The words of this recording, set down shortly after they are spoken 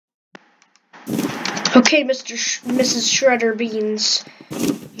Okay, Mrs. Shredder Beans,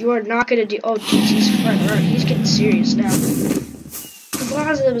 you are not gonna do. Oh, jeez, he's getting serious now. The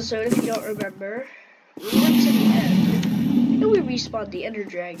last episode, if you don't remember, we went to the end, and we respawned the Ender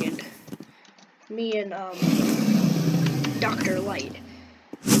Dragon. Me and Dr. Light.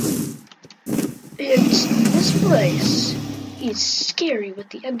 And this place is scary with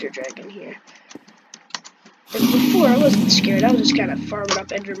the Ender Dragon here. And before, I wasn't scared. I was just kind of farming up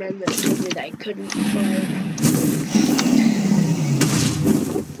Endermen that told me that I couldn't farm.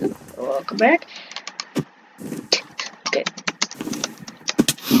 Welcome back. Okay.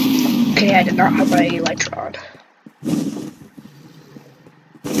 Okay, I did not have my Elytra on.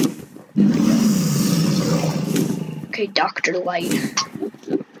 Okay, Dr. Light.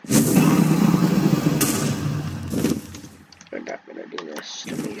 We're not gonna do this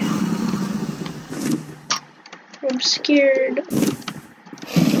to me. I'm scared. You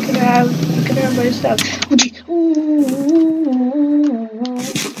can have my stuff. Oh, geez. Ooh.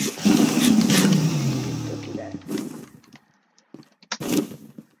 Don't do that.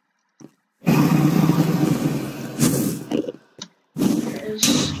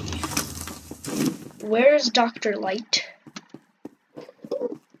 Where's Dr. Light?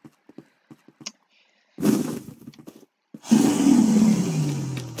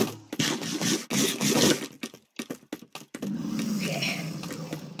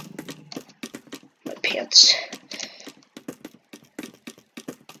 Pants.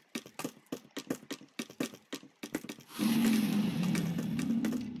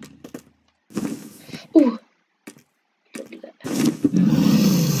 Ooh. Don't do that.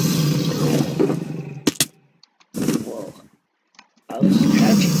 Whoa. I was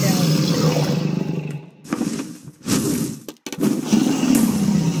crouching down.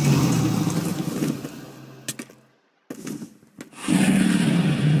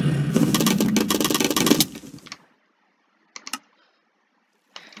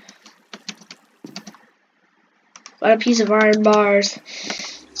 Got a piece of iron bars.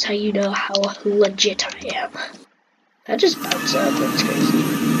 That's how you know how legit I am. That just bounced up. That's crazy.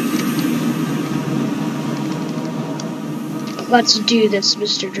 Let's do this,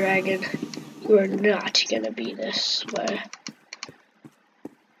 Mr. Dragon. You are not gonna be this way.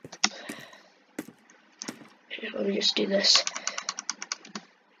 Here, let me just do this.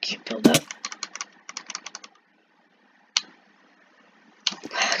 Can't build up.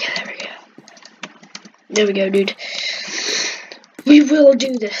 Okay, there we go. There we go, dude. We will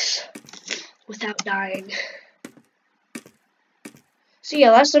do this without dying. So yeah,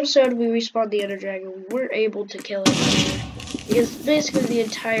 last episode we respawned the Ender Dragon. We weren't able to kill it because basically the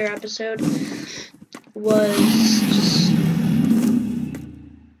entire episode was just.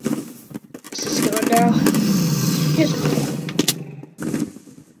 Is this going now? Yes.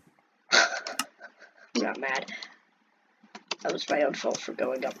 I'm not mad. That was my own fault for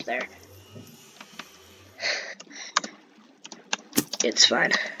going up there. It's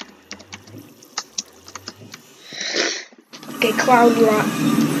fine. Okay, Cloud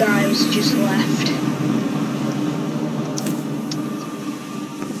Knives just left.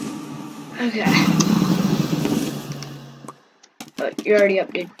 Okay. But you're already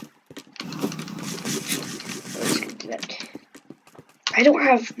up, dude. Let's get to that. I don't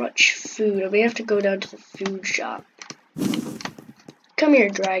have much food. I may have to go down to the food shop. Come here,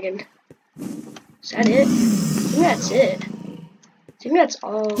 dragon. Is that it? I think that's it. I think that's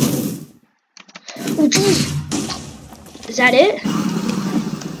all. Oh, jeez! Is that it?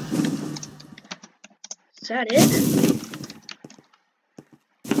 Is that it?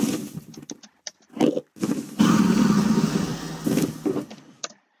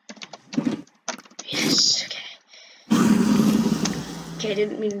 Yes, okay. Okay, I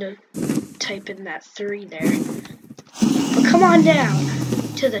didn't mean to type in that 3 there. But come on down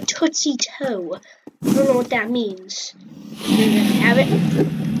to the Tootsie Toe. I don't know what that means. You're gonna have it?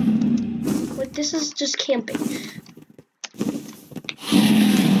 What, this is just camping.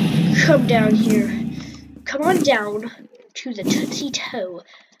 Come down here. Come on down to the Tootsie Toe.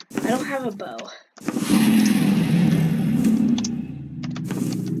 I don't have a bow. I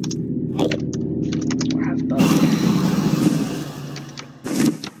don't have a bow.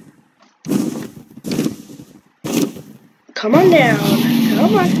 Come on down.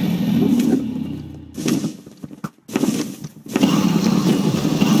 Come on.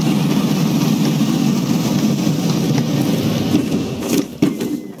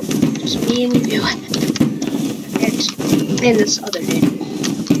 Me and you, and this other dude.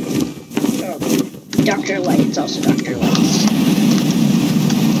 Dr. Light. It's also Dr. Light.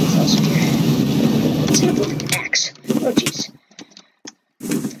 He's also here. Let's hit him with an axe. Oh jeez.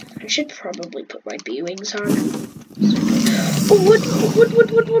 I should probably put my B-wings on. Oh, what?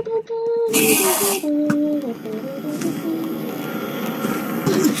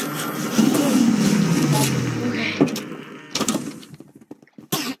 Okay.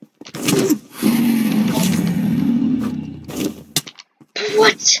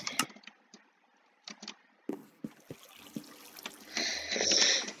 What?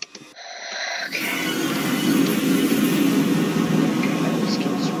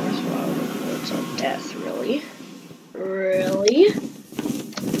 Death, really? Really?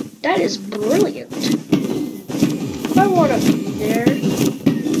 That is brilliant. I want to be there to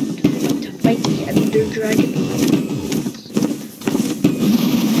fight the Ender Dragon.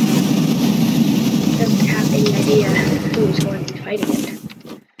 Doesn't have any idea who is going to be fighting it.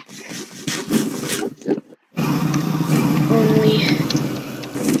 Only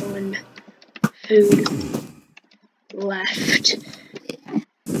one food left.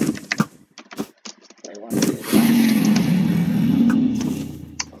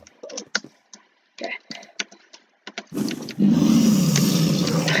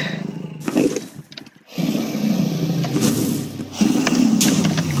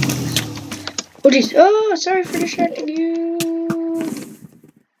 Oh jeez, oh, sorry for distracting you.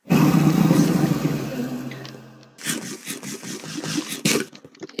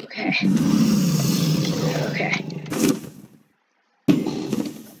 Okay. Okay.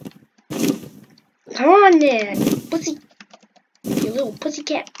 Come on then, pussy. You little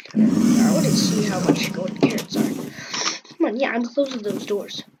pussycat. I want to see how much golden carrots are. Come on, yeah, I'm closing those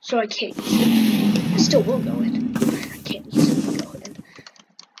doors, so I can't use it. I still will go in. I can't use it. Go in.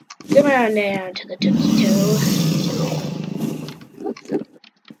 Come on down to the Tootsie Toe.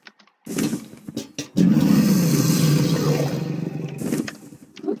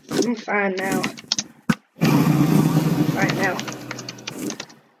 I'm fine now. Fine now.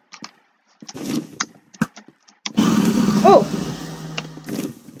 Oh!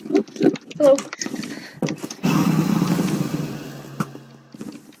 Hello.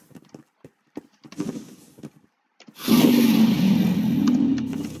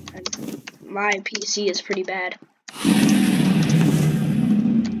 My PC is pretty bad.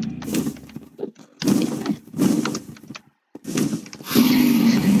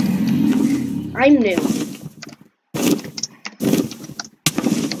 I'm new.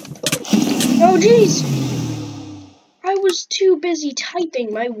 Oh jeez! I was too busy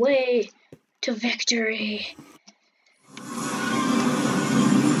typing my way to victory.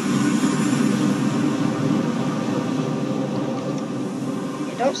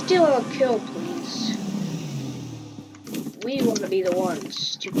 Yeah, don't steal our kill, please. We want to be the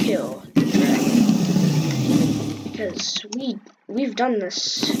ones to kill the dragon. Because we've done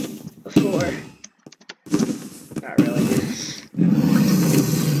this before. Not really.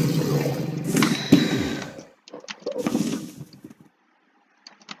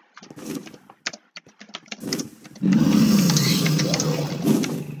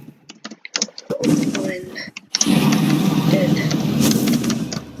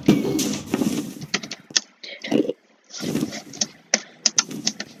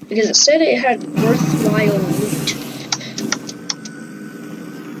 Because it said it had worthwhile loot.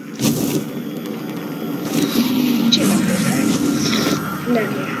 Come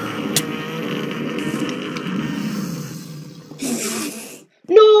down here.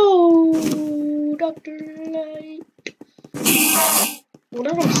 No, Dr. Light. Well,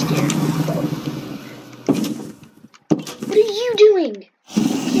 now I'm scared. What are you doing?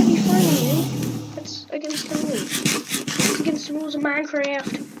 You can't be following me. That's against the rules. It's against the rules of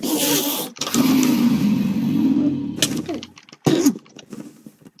Minecraft.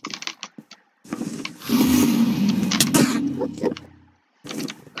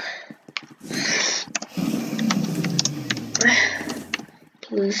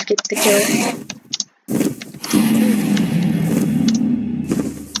 Please get the kill.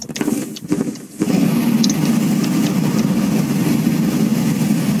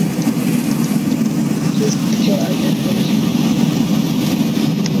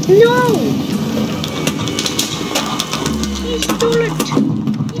 No! He stole it!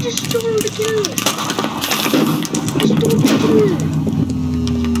 He just stole the kill! He stole the kill!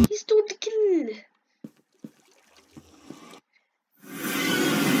 He stole the kill!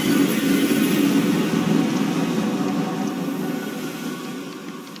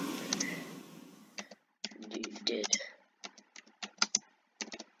 You did.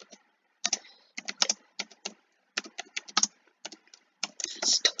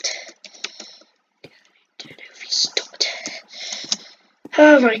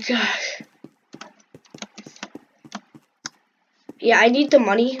 Oh my gosh. Yeah, I need the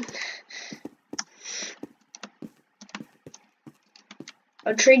money.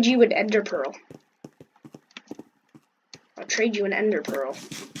 I'll trade you an ender pearl. I'll trade you an ender pearl.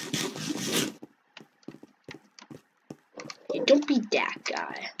 Hey, don't be that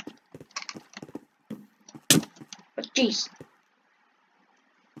guy. Oh, jeez.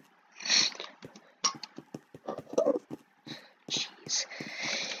 Jeez.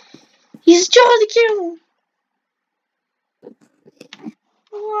 He's trying to kill him.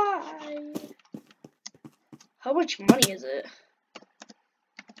 Why? How much money is it?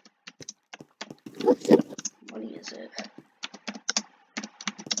 Money is it?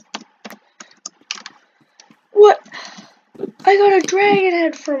 What? I got a dragon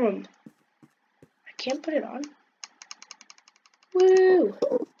head from him. I can't put it on. Woo!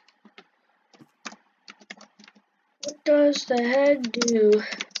 What does the head do?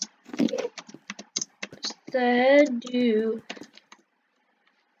 What does the head do?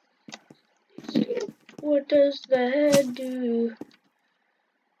 What does the head do?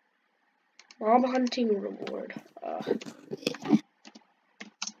 Mob hunting reward.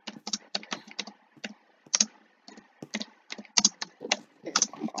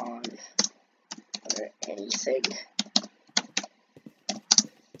 On or anything.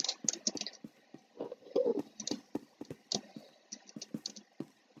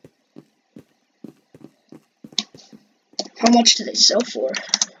 How much do they sell for?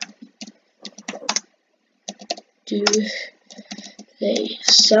 Do they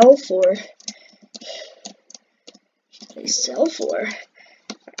sell for? They sell for? I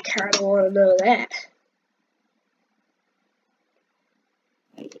kind of want to know that.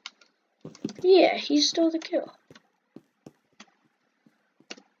 Yeah, he stole the kill.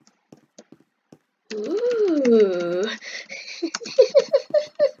 Ooh.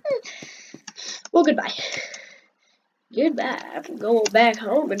 Well, goodbye. Goodbye. I'm going back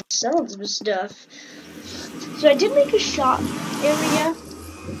home and selling some stuff. So I did make a shop area.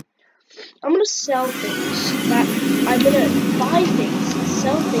 I'm gonna sell things. I'm gonna buy things and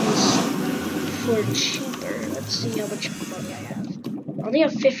sell things for cheaper. Let's see how much money I have. I only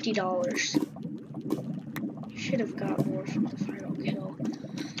have $50. Should have got more from the final kill.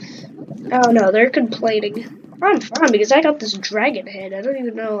 Oh no, they're complaining. I'm fine because I got this dragon head. I don't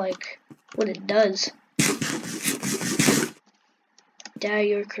even know like what it does. Yeah,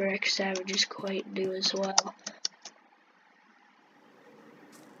 you're correct. Savage is quite new as well.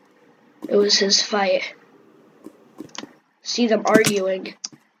 It was his fight. See them arguing.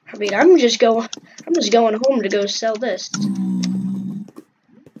 I mean, I'm just going home to go sell this.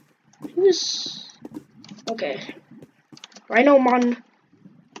 Who's okay? Rhinomon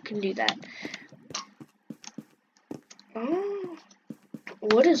can do that. Oh,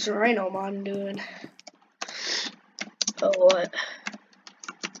 what is Rhinomon doing? Oh, what?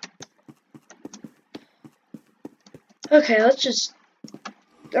 Okay, let's just.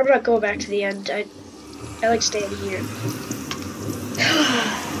 I'm not going back to the end. I like staying here.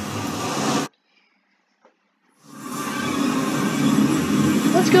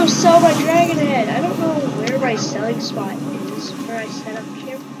 Let's go sell my dragon head. I don't know where my selling spot is, where I set up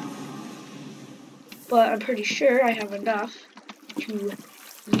here, but I'm pretty sure I have enough to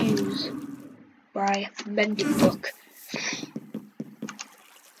use my mending book.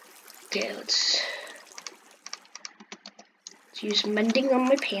 Okay, let's use mending on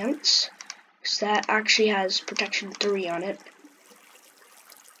my pants, because that actually has protection 3 on it.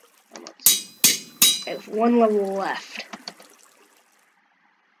 I have 1 level left.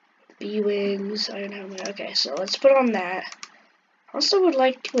 B-Wings, I don't have. Okay, so let's put on that. I also would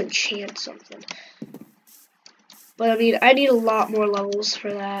like to enchant something. But I mean, I need a lot more levels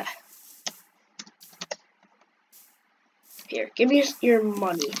for that. Here, give me your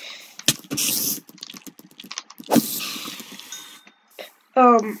money.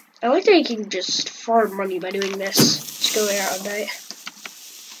 I like that you can just farm money by doing this. Just go there all night.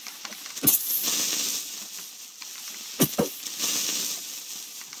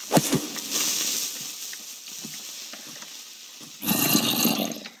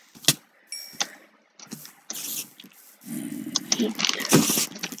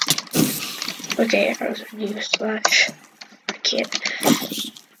 Okay, I was gonna use slash. I can't.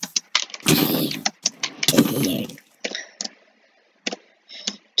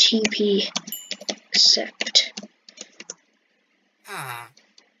 TP accept.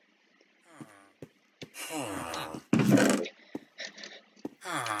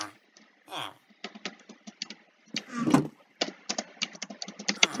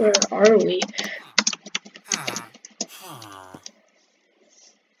 Where are we?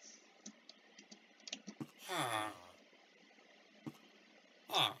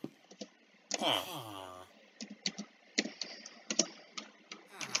 Where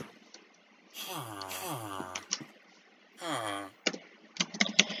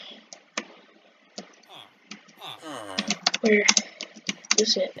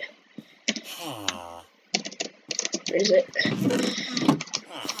is it? Where is it?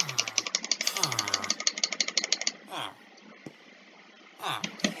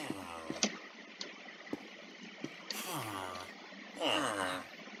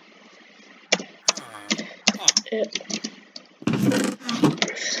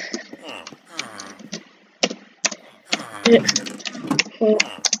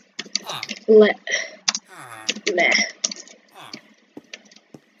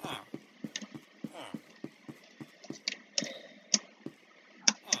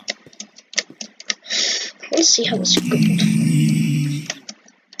 Let's see how this goes.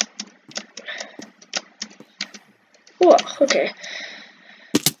 Whoa, okay.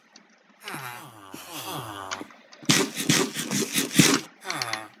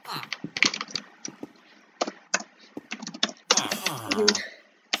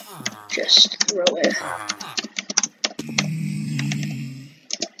 Just throw it.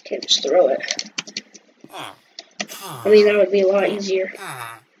 Can't just throw it. I mean, that would be a lot easier.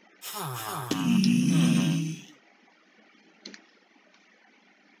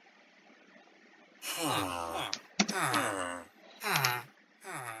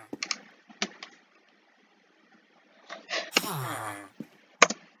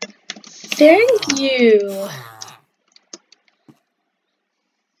 Thank you.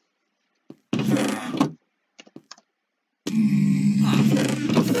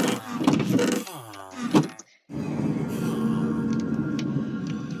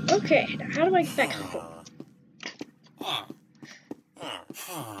 Okay, now how do I get back home?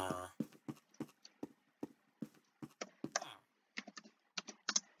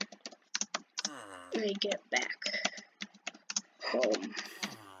 Let me get back home.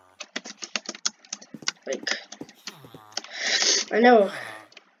 Like, I know.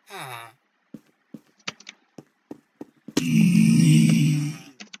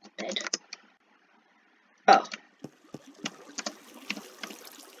 Bed. Oh.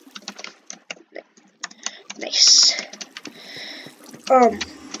 Nice.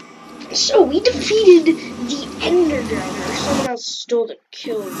 So we defeated the Ender Dragon. Someone else stole the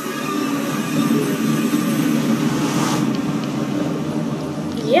kill.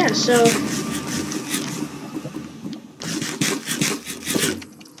 Yeah, so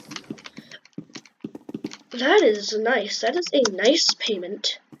that is nice. That is a nice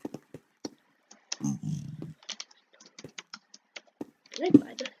payment. Can I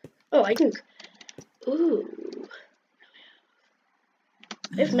buy that? Oh, I can. Ooh.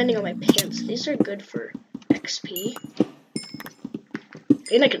 I have mending on my pants. These are good for XP.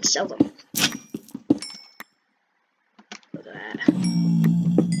 And I can sell them. Look at that.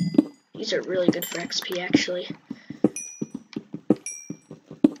 These are really good for XP, actually.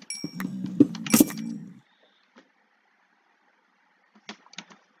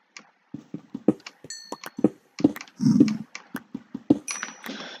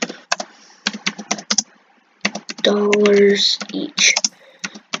 $1 each.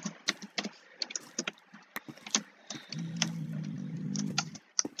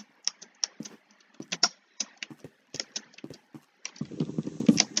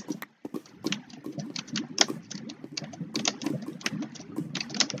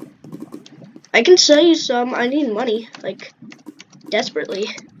 I can sell you some. I need money, like, desperately.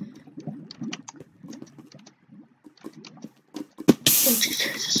 Oh, is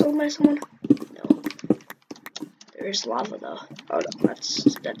this owned by someone? No. There is lava, though. Oh, no,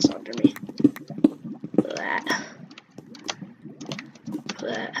 that's under me. Look at that. Look at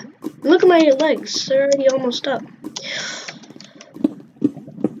that. Look at my legs. They're already almost up.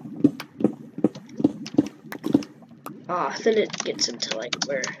 Then it gets into, like,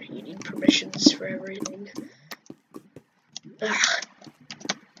 where you need permissions for everything. Ugh.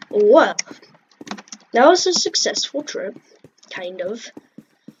 Well, that was a successful trip, kind of.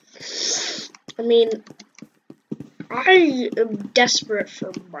 I mean, I am desperate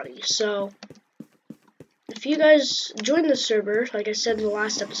for money, so if you guys join the server, like I said in the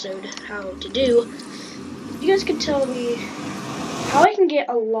last episode, how to do, you guys can tell me how I can get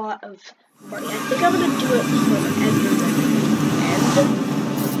a lot of money. I think I'm gonna do it from Ender.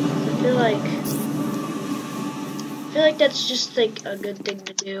 I feel like that's just like a good thing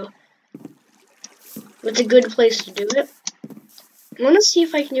to do. It's a good place to do it. I want to see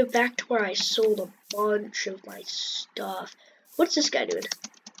if I can get back to where I sold a bunch of my stuff. What's this guy doing?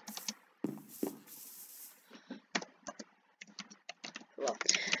 Well,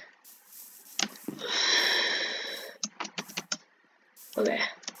 Okay.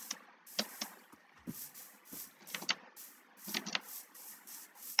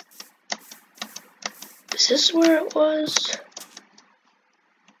 Is this where it was?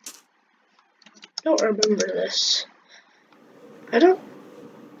 I don't remember this.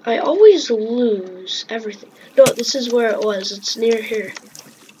 I always lose everything. No, this is where it was. It's near here.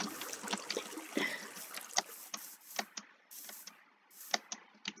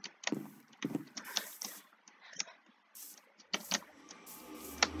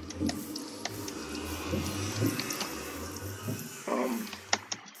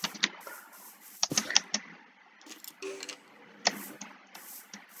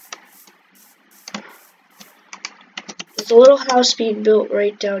 There's a little house being built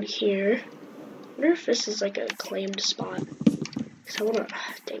right down here. I wonder if this is like a claimed spot. Cause I wanna,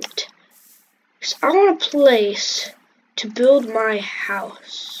 dang it. Cause I want a place to build my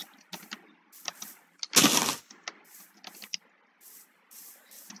house.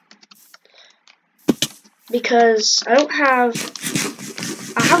 Because I don't have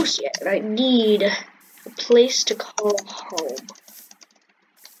a house yet, and I need a place to call home.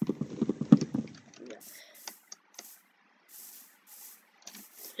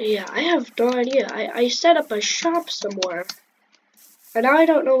 Yeah, I have no idea. I set up a shop somewhere, and now I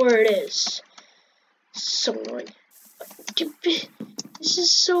don't know where it is. So annoying. This is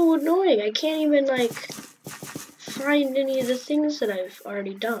so annoying. I can't even, like, find any of the things that I've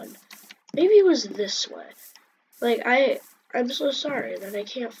already done. Maybe it was this way. Like, I'm so sorry that I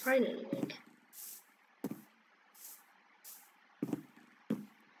can't find anything.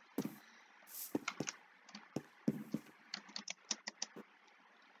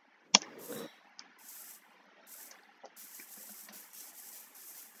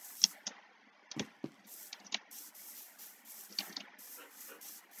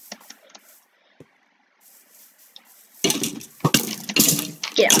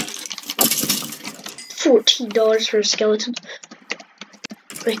 Yeah. $14 for a skeleton.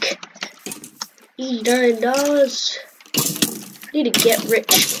 Like, $89. I need a get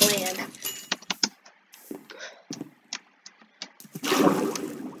rich plan.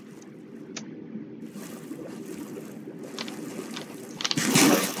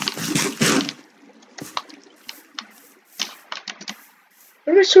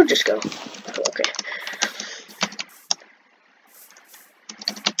 Where did my sword just go? Oh, okay.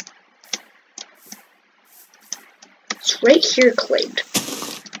 It's right here claimed.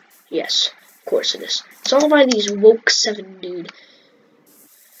 Yes, of course it is. It's all by these woke 7 dude.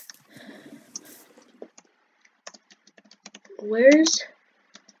 Where's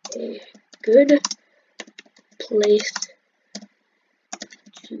a good place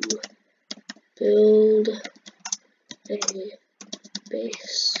to build a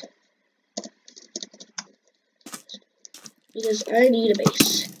base? Because I need a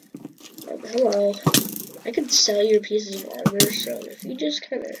base. Hello. I could sell your pieces of armor, so if you just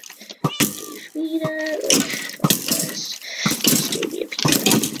kind of give me that, like, fuck this. Just give me a piece of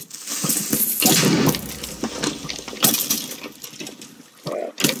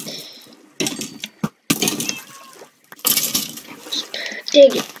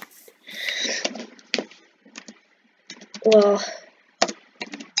dang it. Well,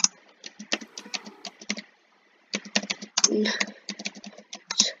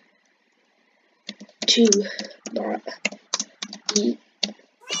 to not be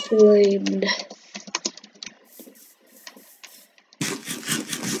claimed.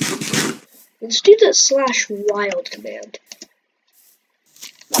 Let's do the /wild command.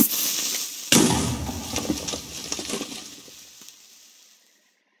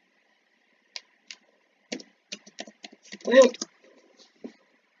 Wild.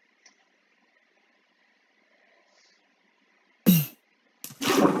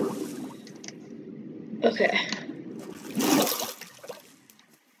 Okay.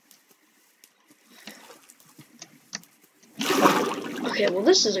 Okay, well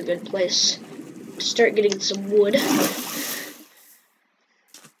this is a good place to start getting some wood.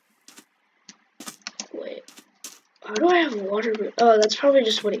 Wait, how do I have water? Oh, that's probably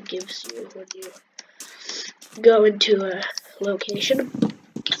just what it gives you when you go into a location.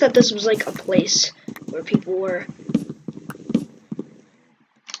 I thought this was like a place where people were.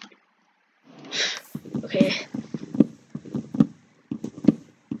 Okay.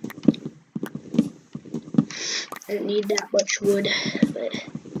 I didn't need that much wood, but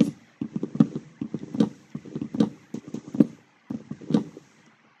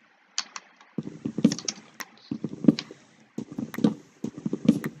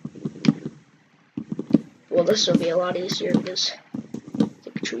well, this will be a lot easier because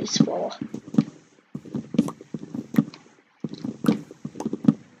the trees fall.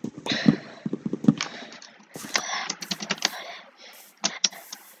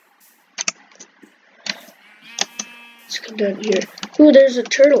 down here. Ooh, there's a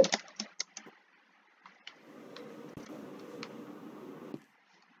turtle.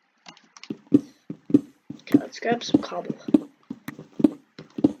 Okay, let's grab some cobble.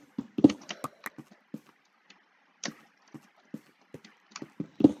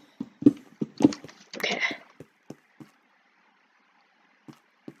 Okay.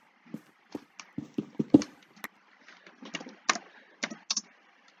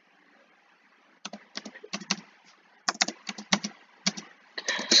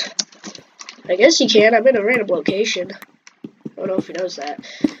 I guess you can. I'm in a random location. I don't know if he knows that.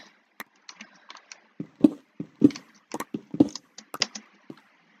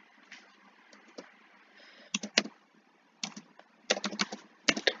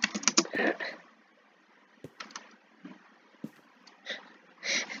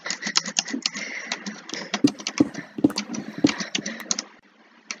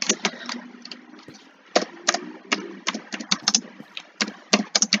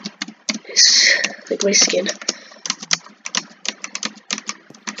 Like my skin.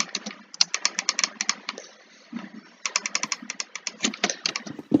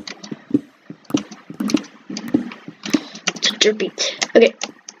 It's derpy. Okay.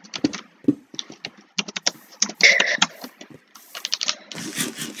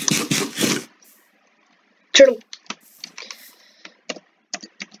 Turtle.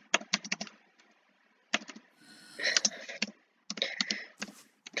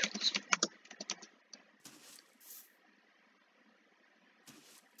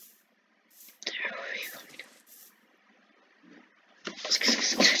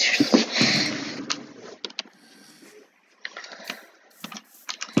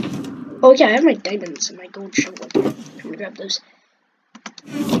 Oh yeah, I have my diamonds and my gold shovel. I'm gonna grab those.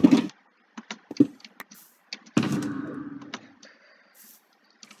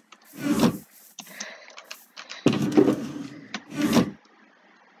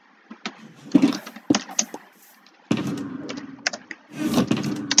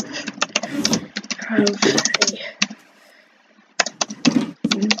 Have a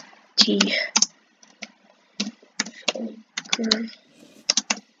tea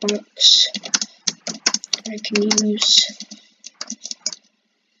box I can use.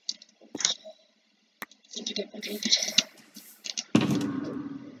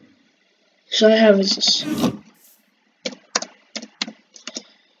 So I have is this.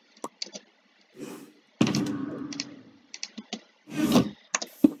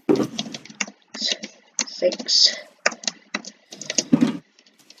 Thanks.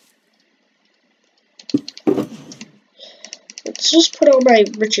 Let's just put all my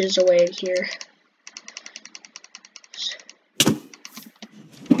riches away in here.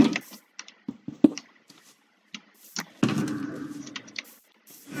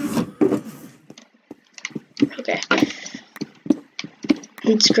 Okay.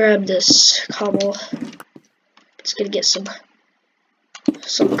 Let's grab this cobble. It's gonna get some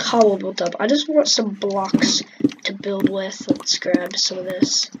cobble built up. I just want some blocks to build with. Let's grab some of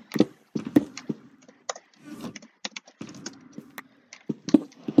this.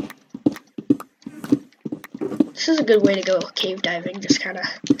 This is a good way to go cave diving, just kind of.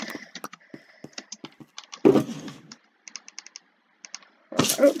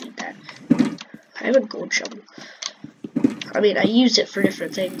 I don't need that. I have a gold shovel. I mean, I use it for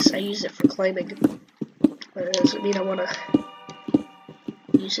different things. I use it for climbing. But it doesn't mean I want to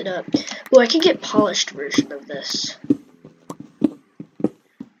use it up. Oh, I can get polished version of this.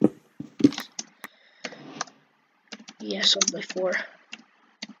 Yes, only 4.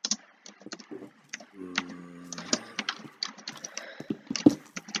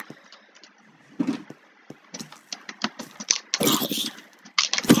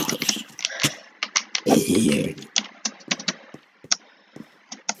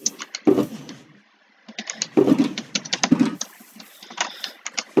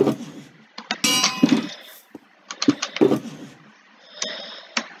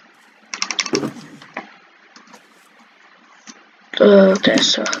 Okay,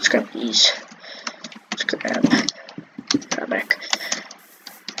 so let's grab these. Let's grab back.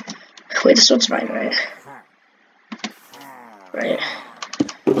 Wait, this one's mine, right? Right.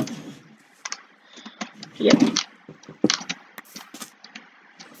 Yep.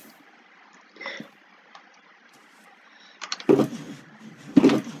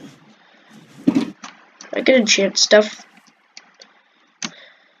 I can enchant stuff.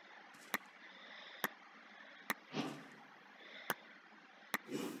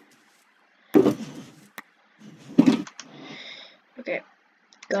 Okay,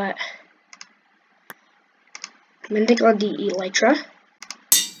 got Mending on the Elytra.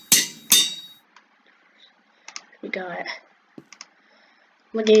 We got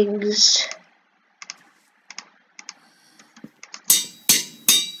leggings.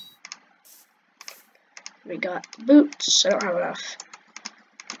 We got boots. I don't have enough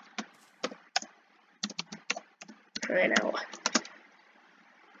right now.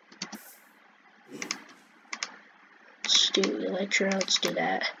 Let's do Elytra. Let's do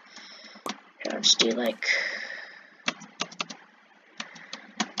that. Let's do like.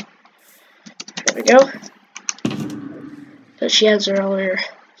 There we go. So she has her all her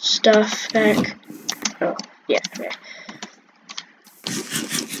stuff back. Oh, yeah. Okay.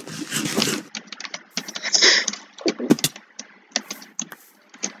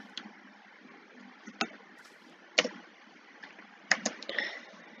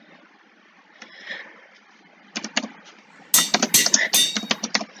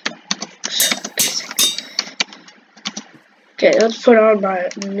 Okay, let's put on my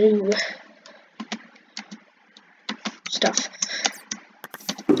new stuff.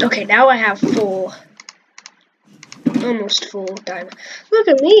 Okay, now I have full, almost full diamond. Look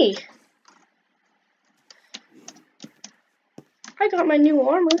at me! I got my new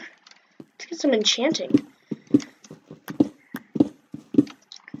armor. Let's get some enchanting.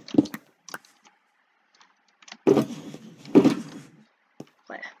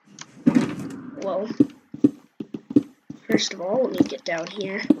 What? Whoa. First of all, let me get down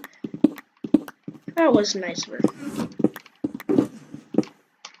here. That was nice of her.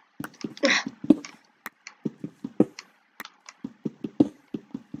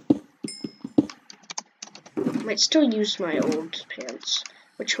 Might still use my old pants.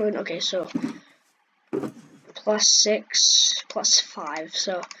 Which one? Okay, so +6, +5.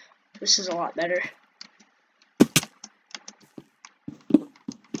 So this is a lot better.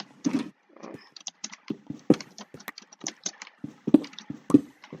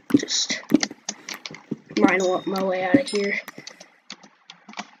 Just mine my way out of here.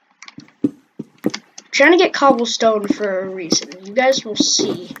 I'm trying to get cobblestone for a reason. You guys will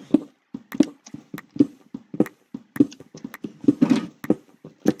see.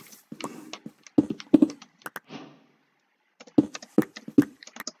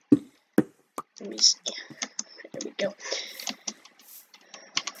 Let me see. There we go.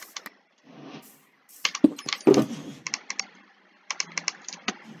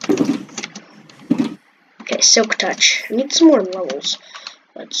 Okay, Silk Touch. I need some more levels.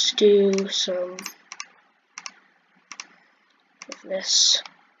 Let's do some of this.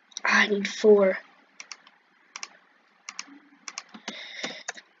 I need 4.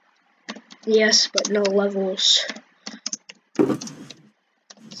 Yes, but no levels.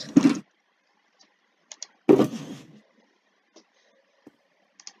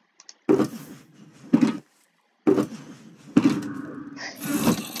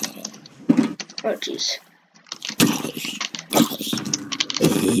 Oh, jeez.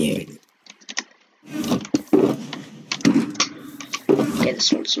 Okay,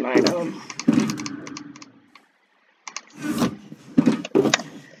 this one's mine.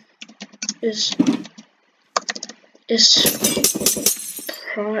 Is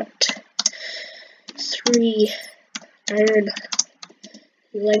Prot 3 iron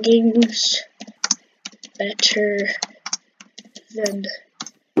leggings better than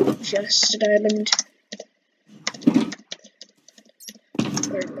just a diamond?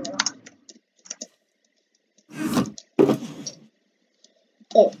 Or no?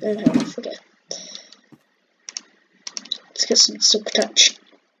 Oh, I forget. Let's get some Silk Touch.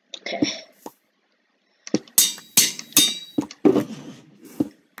 Okay.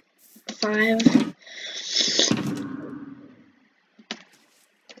 5.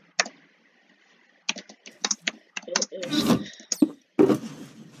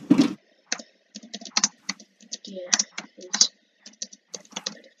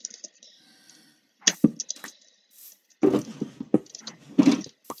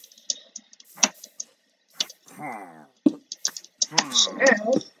 So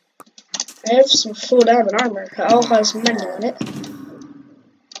now, I have some full diamond armor. It all has metal in it.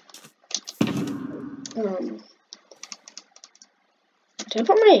 Did I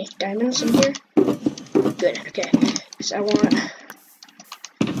put my diamonds in here? Good, okay. Because I want...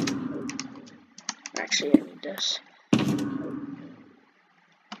 Actually, I need this.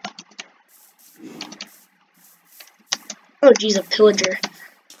 Oh, geez, a pillager.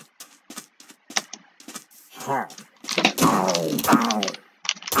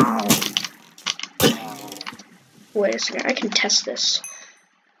 Wait a second, I can test this.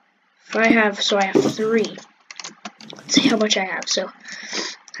 If I have 3. Let's see how much I have. So,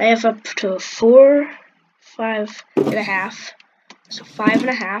 I have up to 4, 5.5. So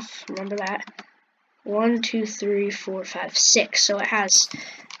 5.5, remember that. 1, 2, 3, 4, 5, 6. So it has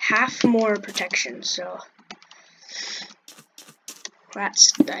half more protection, so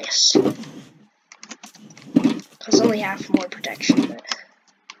that's nice. It's only half more protection, but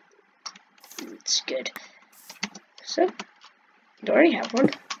it's good. So, you already have one.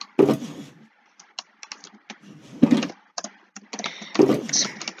 Thanks.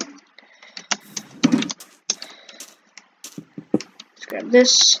 Let's grab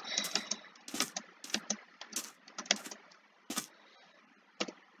this.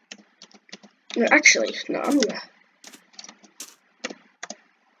 Actually, no, I'm gonna.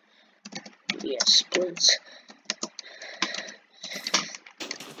 Yes, please.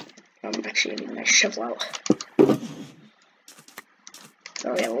 I'm actually getting my shovel out. Oh,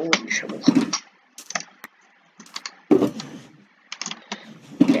 yeah, a wooden shovel.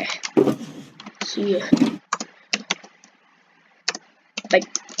 Okay. See ya. Like,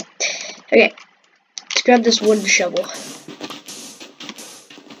 okay. Let's grab this wooden shovel.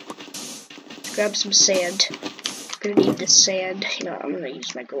 Grab some sand. I'm gonna need this sand. You know, I'm gonna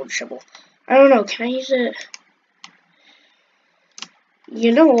use my gold shovel. I don't know, can I use it?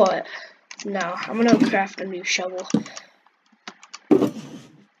 You know what? No, I'm gonna craft a new shovel. I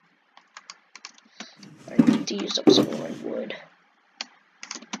need to use up some more wood.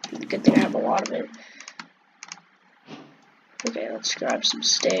 Good thing I have a lot of it. Okay, let's grab some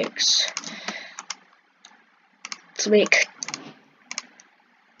sticks. Let's make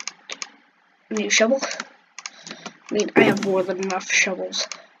a new shovel. I mean, I have more than enough shovels.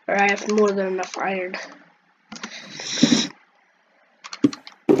 Or I have more than enough iron.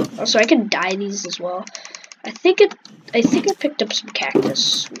 Also, I can dye these as well. I think I picked up some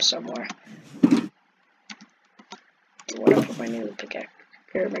cactus from somewhere. Where I put my new pickaxe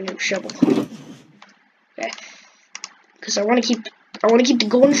or my new shovel. Okay. Because I want to keep the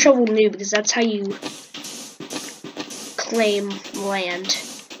golden shovel new, because that's how you claim land.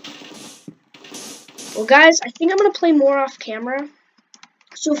 Well, guys, I think I'm gonna play more off camera.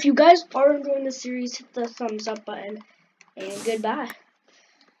 So if you guys are enjoying the series, hit the thumbs up button, and goodbye.